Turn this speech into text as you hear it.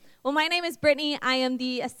Well, my name is Brittany. I am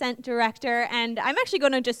the Ascent Director, and I'm actually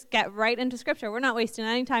going to just get right into Scripture. We're not wasting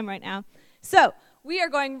any time right now. So, we are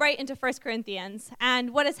going right into 1 Corinthians,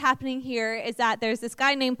 and what is happening here is that there's this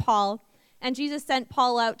guy named Paul, and Jesus sent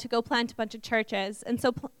Paul out to go plant a bunch of churches, and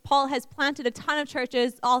so Paul has planted a ton of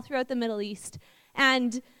churches all throughout the Middle East,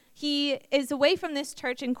 and he is away from this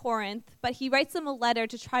church in Corinth, but he writes them a letter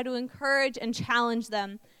to try to encourage and challenge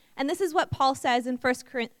them. And this is what Paul says in 1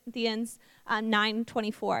 Corinthians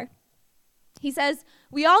 9:24. He says,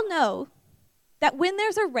 "We all know that when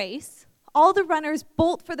there's a race, all the runners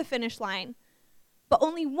bolt for the finish line, but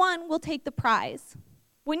only one will take the prize.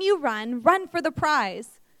 When you run for the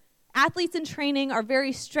prize. Athletes in training are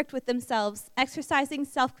very strict with themselves, exercising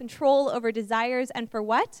self-control over desires, and for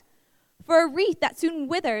what? For a wreath that soon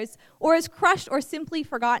withers, or is crushed, or simply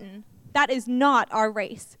forgotten. That is not our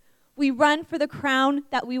race. We run for the crown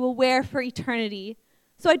that we will wear for eternity.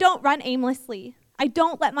 So I don't run aimlessly. I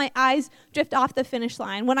don't let my eyes drift off the finish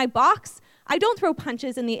line. When I box, I don't throw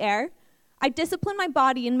punches in the air. I discipline my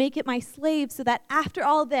body and make it my slave so that after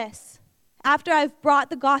all this, after I've brought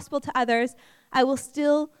the gospel to others, I will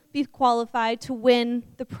still be qualified to win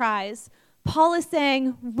the prize." Paul is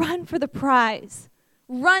saying, run for the prize.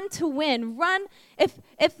 Run to win. Run. If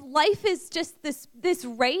life is just this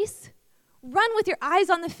race, run with your eyes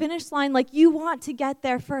on the finish line like you want to get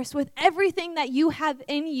there first. With everything that you have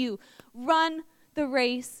in you, run the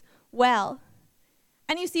race well.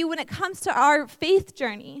 And you see, when it comes to our faith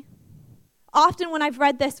journey, often when I've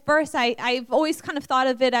read this verse, I've always kind of thought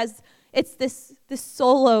of it as it's this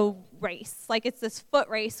solo race. Like it's this foot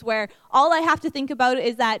race where all I have to think about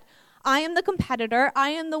is that I am the competitor, I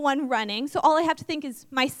am the one running, so all I have to think is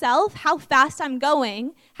myself, how fast I'm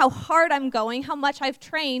going, how hard I'm going, how much I've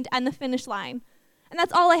trained, and the finish line. And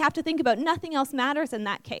that's all I have to think about. Nothing else matters in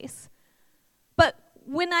that case. But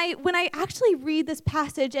when I actually read this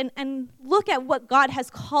passage and look at what God has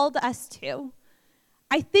called us to,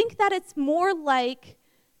 I think that it's more like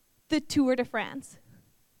the Tour de France.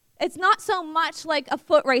 It's not so much like a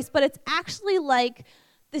foot race, but it's actually like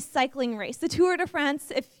this cycling race. The Tour de France,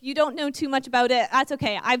 if you don't know too much about it, that's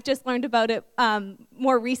okay. I've just learned about it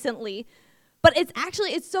more recently. But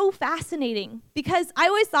it's so fascinating because I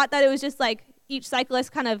always thought that it was just like each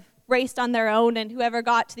cyclist kind of raced on their own and whoever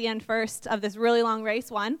got to the end first of this really long race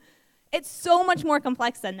won. It's so much more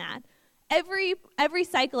complex than that. Every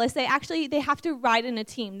cyclist, they have to ride in a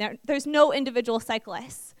team. There's no individual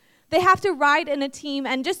cyclists. They have to ride in a team,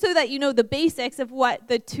 and just so that you know the basics of what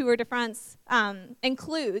the Tour de France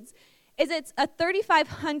includes, is it's a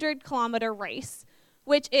 3,500-kilometer race,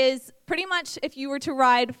 which is pretty much if you were to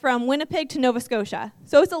ride from Winnipeg to Nova Scotia.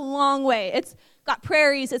 So it's a long way. It's got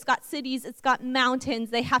prairies, it's got cities, it's got mountains.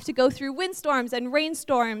 They have to go through windstorms and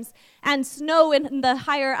rainstorms and snow in the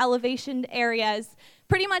higher elevation areas.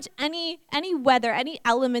 Pretty much any weather, any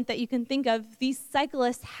element that you can think of, these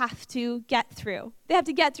cyclists have to get through. They have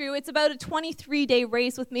to get through. It's about a 23-day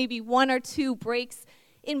race with maybe 1 or 2 breaks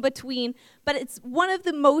in between, but it's one of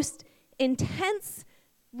the most intense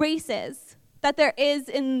races that there is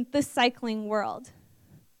in the cycling world.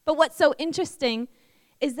 But what's so interesting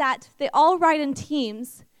is that they all ride in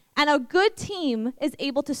teams, and a good team is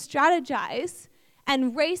able to strategize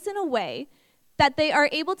and race in a way that they are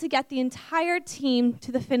able to get the entire team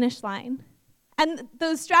to the finish line. And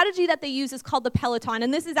the strategy that they use is called the peloton.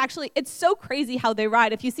 And this is actually, it's so crazy how they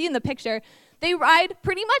ride. If you see in the picture, they ride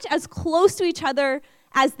pretty much as close to each other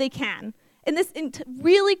as they can in this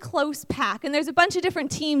really close pack. And there's a bunch of different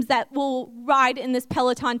teams that will ride in this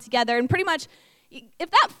peloton together. And pretty much, if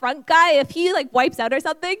that front guy, if he like wipes out or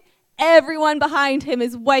something, everyone behind him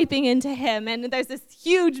is wiping into him. And there's this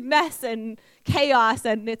huge mess and chaos,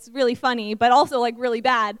 and it's really funny, but also like really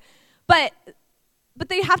bad. But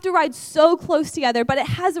they have to ride so close together, but it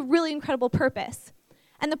has a really incredible purpose.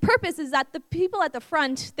 And the purpose is that the people at the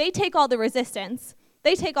front, they take all the resistance.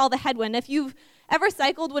 They take all the headwind. If you've ever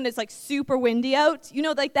cycled when it's like super windy out, you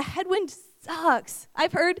know, like the headwind sucks.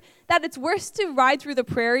 I've heard that it's worse to ride through the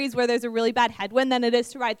prairies where there's a really bad headwind than it is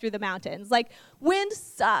to ride through the mountains. Like, wind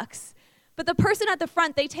sucks. But the person at the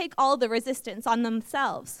front, they take all the resistance on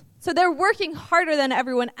themselves. So they're working harder than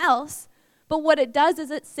everyone else, but what it does is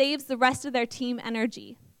it saves the rest of their team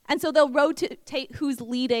energy. And so they'll rotate who's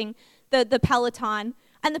leading the peloton,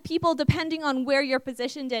 and the people, depending on where you're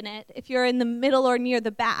positioned in it, if you're in the middle or near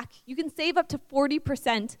the back, you can save up to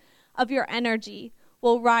 40% of your energy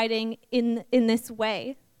while riding in this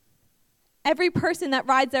way. Every person that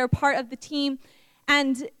rides, they're a part of the team,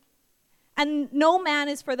 and no man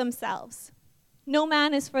is for themselves. No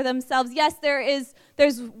man is for themselves. Yes,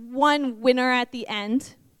 there's one winner at the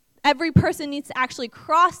end. Every person needs to actually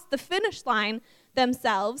cross the finish line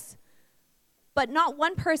themselves, but not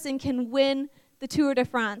one person can win the Tour de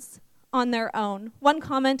France on their own. One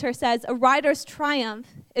commenter says, a rider's triumph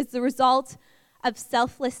is the result of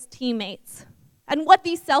selfless teammates. And what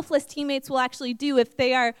these selfless teammates will actually do if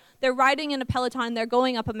they're riding in a peloton, they're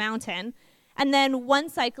going up a mountain, and then one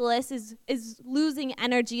cyclist is losing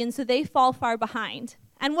energy, and so they fall far behind.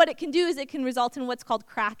 And what it can do is it can result in what's called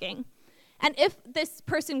cracking. And if this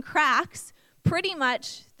person cracks, pretty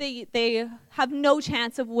much they have no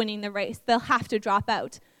chance of winning the race. They'll have to drop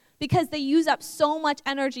out because they use up so much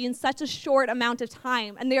energy in such a short amount of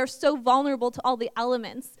time, and they are so vulnerable to all the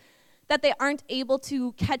elements that they aren't able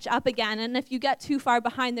to catch up again. And if you get too far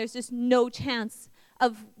behind, there's just no chance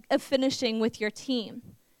of finishing with your team.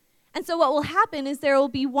 And so what will happen is there will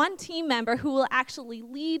be one team member who will actually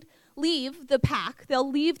leave the pack. They'll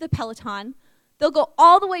leave the peloton. They'll go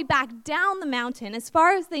all the way back down the mountain as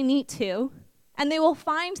far as they need to, and they will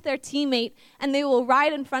find their teammate, and they will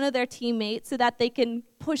ride in front of their teammate so that they can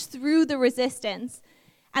push through the resistance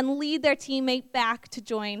and lead their teammate back to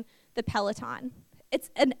join the peloton. It's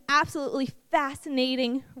an absolutely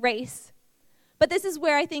fascinating race. But this is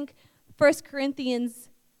where I think 1 Corinthians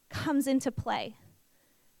comes into play.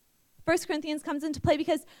 1 Corinthians comes into play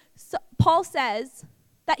because Paul says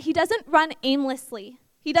that he doesn't run aimlessly.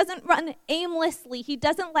 He doesn't run aimlessly. He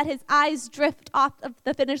doesn't let his eyes drift off of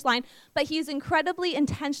the finish line, but he's incredibly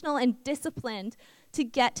intentional and disciplined to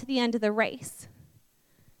get to the end of the race.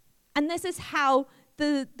 And this is how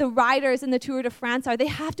the riders in the Tour de France are. They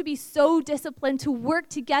have to be so disciplined to work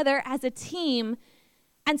together as a team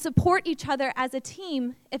and support each other as a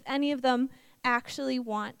team if any of them actually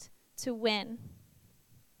want to win.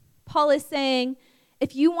 Paul is saying,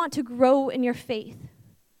 if you want to grow in your faith,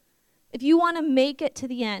 if you want to make it to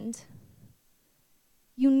the end,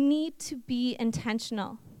 you need to be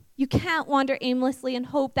intentional. You can't wander aimlessly and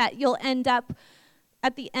hope that you'll end up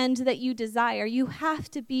at the end that you desire. You have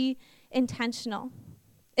to be intentional.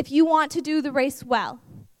 If you want to do the race well,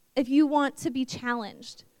 if you want to be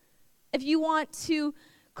challenged, if you want to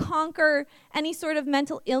conquer any sort of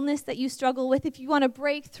mental illness that you struggle with, if you want to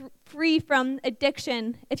break free from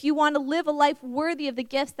addiction, if you want to live a life worthy of the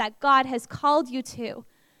gifts that God has called you to,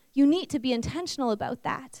 you need to be intentional about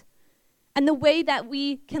that. And the way that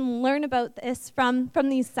we can learn about this from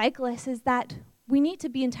these cyclists is that we need to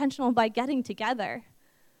be intentional by getting together,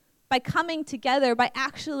 by coming together, by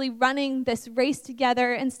actually running this race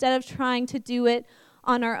together instead of trying to do it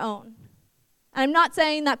on our own. And I'm not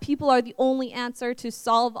saying that people are the only answer to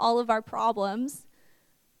solve all of our problems,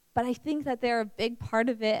 but I think that they're a big part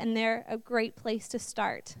of it, and they're a great place to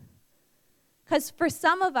start. Because for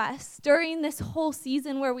some of us, during this whole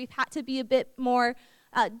season where we've had to be a bit more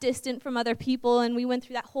distant from other people, and we went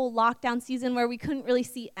through that whole lockdown season where we couldn't really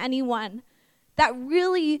see anyone, that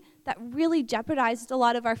really jeopardized a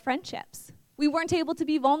lot of our friendships. We weren't able to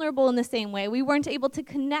be vulnerable in the same way. We weren't able to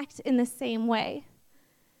connect in the same way.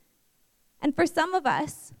 And for some of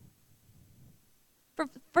us,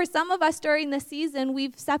 during this season,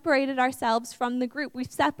 we've separated ourselves from the group.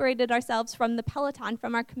 We've separated ourselves from the peloton,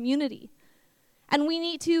 from our community. And we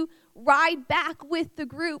need to ride back with the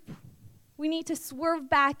group. We need to swerve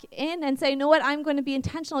back in and say, you know what, I'm going to be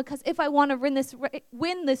intentional, because if I want to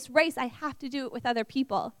win this race, I have to do it with other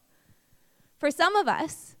people. For some of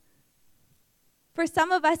us,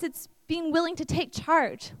 it's being willing to take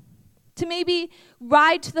charge, to maybe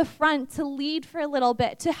ride to the front, to lead for a little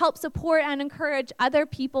bit, to help support and encourage other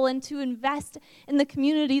people, and to invest in the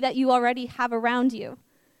community that you already have around you.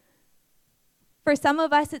 For some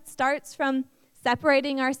of us, it starts from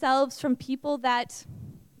separating ourselves from people that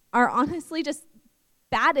are honestly just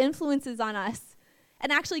bad influences on us,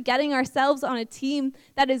 and actually getting ourselves on a team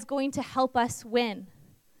that is going to help us win.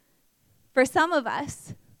 For some of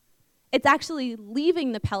us, it's actually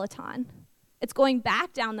leaving the peloton. It's going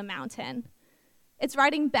back down the mountain. It's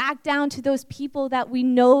riding back down to those people that we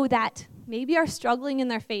know that maybe are struggling in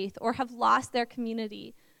their faith or have lost their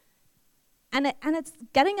community. And it's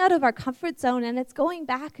getting out of our comfort zone, and it's going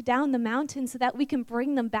back down the mountain so that we can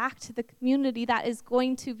bring them back to the community that is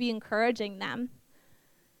going to be encouraging them.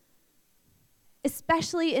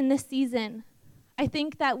 Especially in this season, I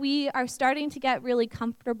think that we are starting to get really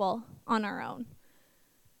comfortable on our own.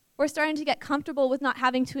 We're starting to get comfortable with not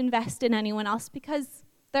having to invest in anyone else because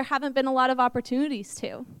there haven't been a lot of opportunities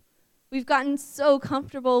to. We've gotten so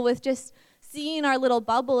comfortable with just seeing our little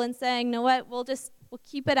bubble and saying, you know what, we'll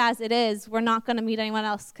keep it as it is. We're not going to meet anyone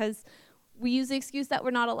else because we use the excuse that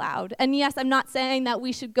we're not allowed. And yes, I'm not saying that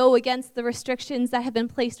we should go against the restrictions that have been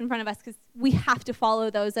placed in front of us, because we have to follow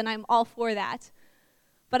those, and I'm all for that.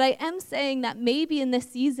 But I am saying that maybe in this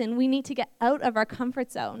season we need to get out of our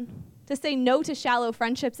comfort zone, to say no to shallow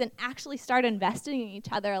friendships and actually start investing in each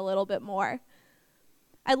other a little bit more.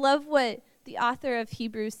 I love what the author of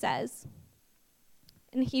Hebrews says.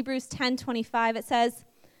 In Hebrews 10:25, it says,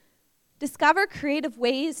 "Discover creative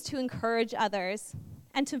ways to encourage others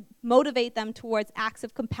and to motivate them towards acts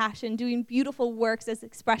of compassion, doing beautiful works as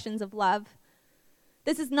expressions of love.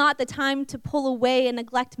 This is not the time to pull away and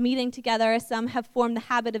neglect meeting together as some have formed the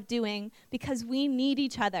habit of doing, because we need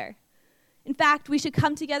each other. In fact, we should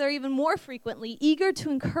come together even more frequently, eager to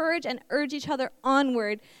encourage and urge each other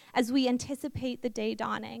onward as we anticipate the day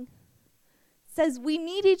dawning." It says we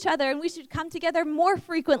need each other and we should come together more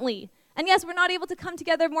frequently. And yes, we're not able to come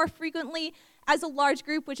together more frequently as a large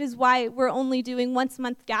group, which is why we're only doing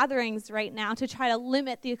once-a-month gatherings right now to try to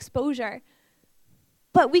limit the exposure.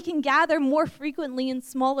 But we can gather more frequently in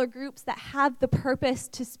smaller groups that have the purpose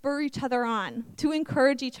to spur each other on, to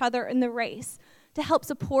encourage each other in the race, to help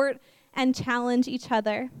support and challenge each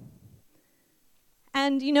other.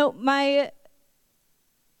 And out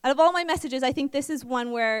of all my messages, I think this is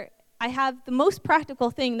one where I have the most practical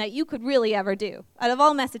thing that you could really ever do. Out of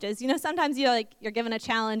all messages, sometimes you're given a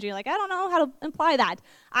challenge, you're like, I don't know how to apply that.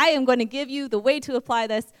 I am going to give you the way to apply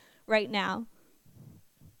this right now.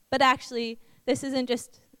 But actually, this isn't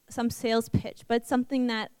just some sales pitch, but something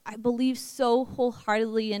that I believe so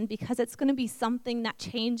wholeheartedly in, because it's going to be something that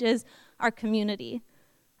changes our community.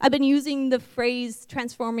 I've been using the phrase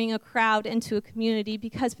transforming a crowd into a community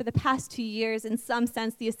because for the past 2 years, in some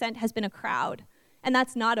sense, the Ascent has been a crowd. And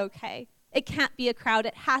that's not okay. It can't be a crowd.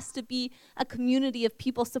 It has to be a community of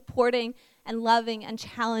people supporting and loving and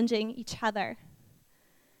challenging each other.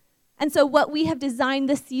 And so what we have designed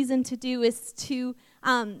this season to do is to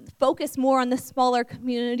focus more on the smaller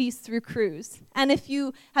communities through Cruise. And if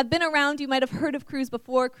you have been around, you might have heard of Cruise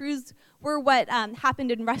before. Cruise were what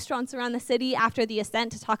happened in restaurants around the city after the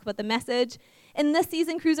Ascent to talk about the message. In this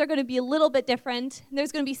season, Cruise are going to be a little bit different.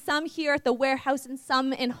 There's going to be some here at the warehouse and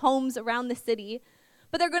some in homes around the city.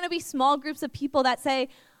 But they're going to be small groups of people that say,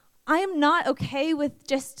 I am not okay with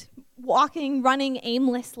just running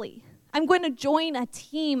aimlessly. I'm going to join a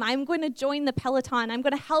team. I'm going to join the peloton. I'm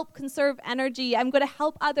going to help conserve energy. I'm going to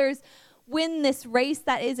help others win this race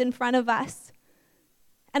that is in front of us.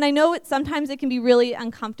 And I know sometimes it can be really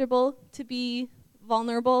uncomfortable to be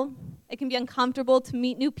vulnerable. It can be uncomfortable to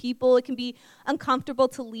meet new people. It can be uncomfortable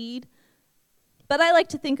to lead. But I like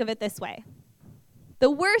to think of it this way.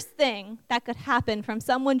 The worst thing that could happen from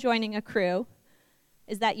someone joining a crew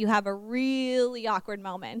is that you have a really awkward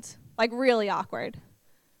moment, like really awkward.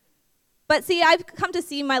 But see, I've come to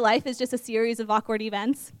see my life as just a series of awkward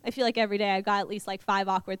events. I feel like every day I've got at least 5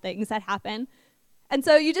 awkward things that happen. And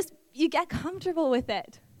so you get comfortable with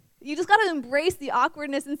it. You just got to embrace the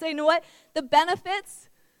awkwardness and say, you know what? The benefits,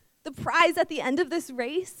 the prize at the end of this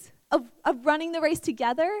race, of running the race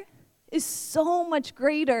together, is so much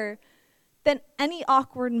greater than any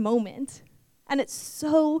awkward moment. And it's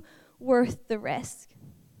so worth the risk.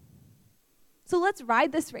 So let's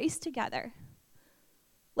ride this race together.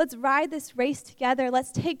 Let's ride this race together.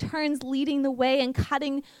 Let's take turns leading the way and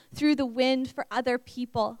cutting through the wind for other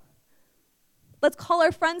people. Let's call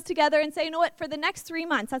our friends together and say, you know what, for the next 3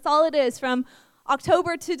 months, that's all it is, from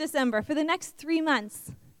October to December, for the next 3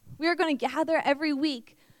 months, we are going to gather every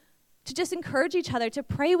week to just encourage each other, to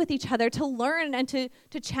pray with each other, to learn and to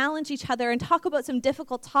challenge each other and talk about some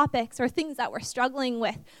difficult topics or things that we're struggling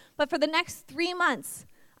with. But for the next 3 months,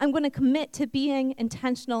 I'm going to commit to being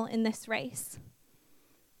intentional in this race.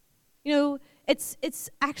 It's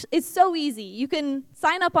so easy. You can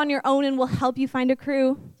sign up on your own and we'll help you find a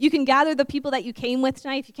crew. You can gather the people that you came with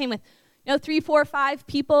tonight. If you came with 3, 4, 5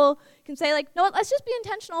 people, you can say no, let's just be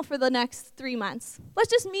intentional for the next 3 months. Let's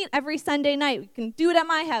just meet every Sunday night. We can do it at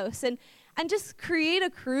my house and just create a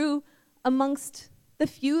crew amongst the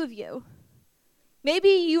few of you. Maybe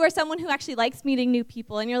you are someone who actually likes meeting new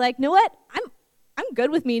people and you're like, you know what? I'm good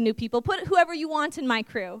with meeting new people. Put whoever you want in my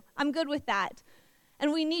crew. I'm good with that.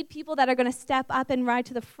 And we need people that are going to step up and ride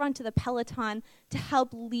to the front of the peloton to help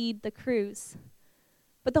lead the crews.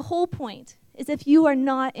 But the whole point is if you are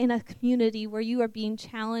not in a community where you are being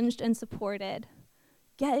challenged and supported,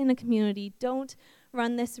 get in a community. Don't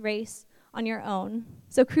run this race on your own.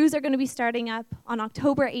 So crews are going to be starting up on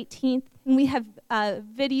October 18th, and we have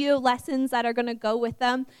video lessons that are going to go with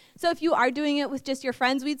them. So if you are doing it with just your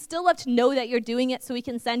friends, we'd still love to know that you're doing it so we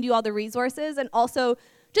can send you all the resources and also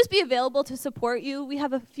just be available to support you. We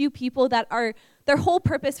have a few people that their whole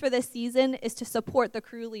purpose for this season is to support the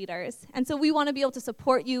crew leaders. And so we want to be able to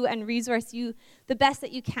support you and resource you the best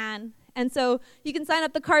that you can. And so you can sign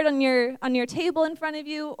up the card on your table in front of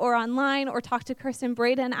you or online or talk to Kirsten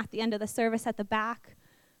Braden at the end of the service at the back.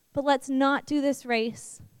 But let's not do this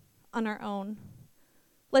race on our own.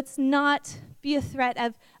 Let's not be a threat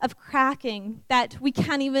of cracking, that we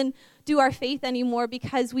can't even do our faith anymore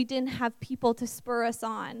because we didn't have people to spur us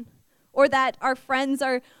on, or that our friends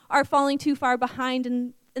are falling too far behind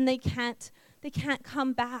and they can't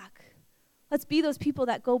come back. Let's be those people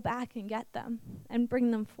that go back and get them and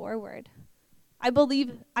bring them forward. I believe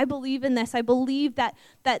in this. I believe that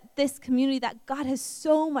this community, that God has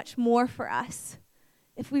so much more for us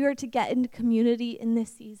if we were to get into community in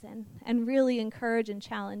this season and really encourage and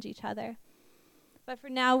challenge each other. But for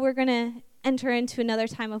now, we're going to enter into another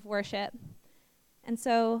time of worship. And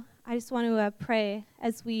so I just want to pray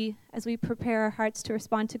as we prepare our hearts to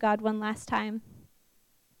respond to God one last time.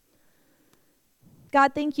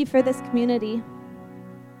 God, thank you for this community.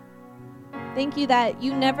 Thank you that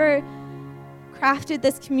you never crafted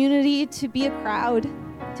this community to be a crowd,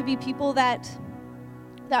 to be people that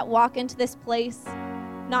walk into this place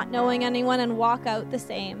not knowing anyone and walk out the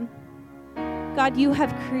same. God, you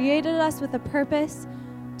have created us with a purpose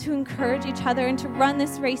to encourage each other and to run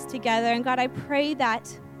this race together. And God, I pray that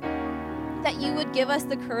you would give us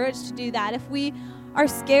the courage to do that. If we are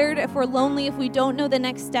scared, if we're lonely, if we don't know the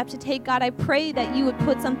next step to take, God, I pray that you would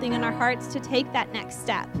put something in our hearts to take that next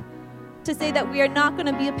step. To say that we are not going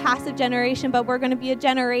to be a passive generation, but we're going to be a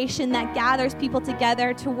generation that gathers people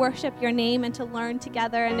together to worship your name and to learn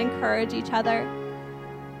together and encourage each other.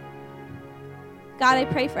 God, I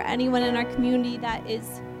pray for anyone in our community that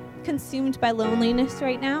is consumed by loneliness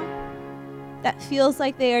right now, that feels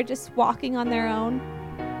like they are just walking on their own.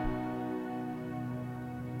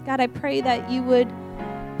 God, I pray that you would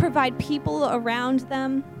provide people around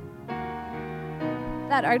them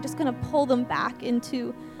that are just going to pull them back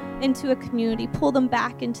into a community, pull them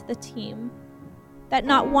back into the team, that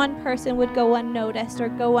not one person would go unnoticed or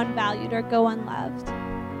go unvalued or go unloved.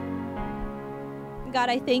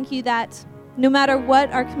 God, I thank you that no matter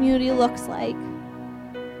what our community looks like,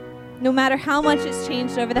 no matter how much it's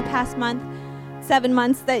changed over the past 7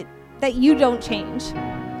 months, that you don't change,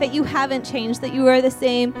 that you haven't changed, that you are the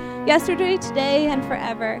same yesterday, today, and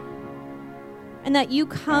forever, and that you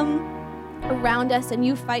come around us and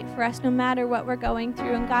you fight for us no matter what we're going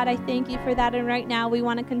through. And God, I thank you for that. And right now we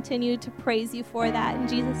want to continue to praise you for that. In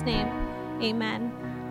Jesus' name, amen.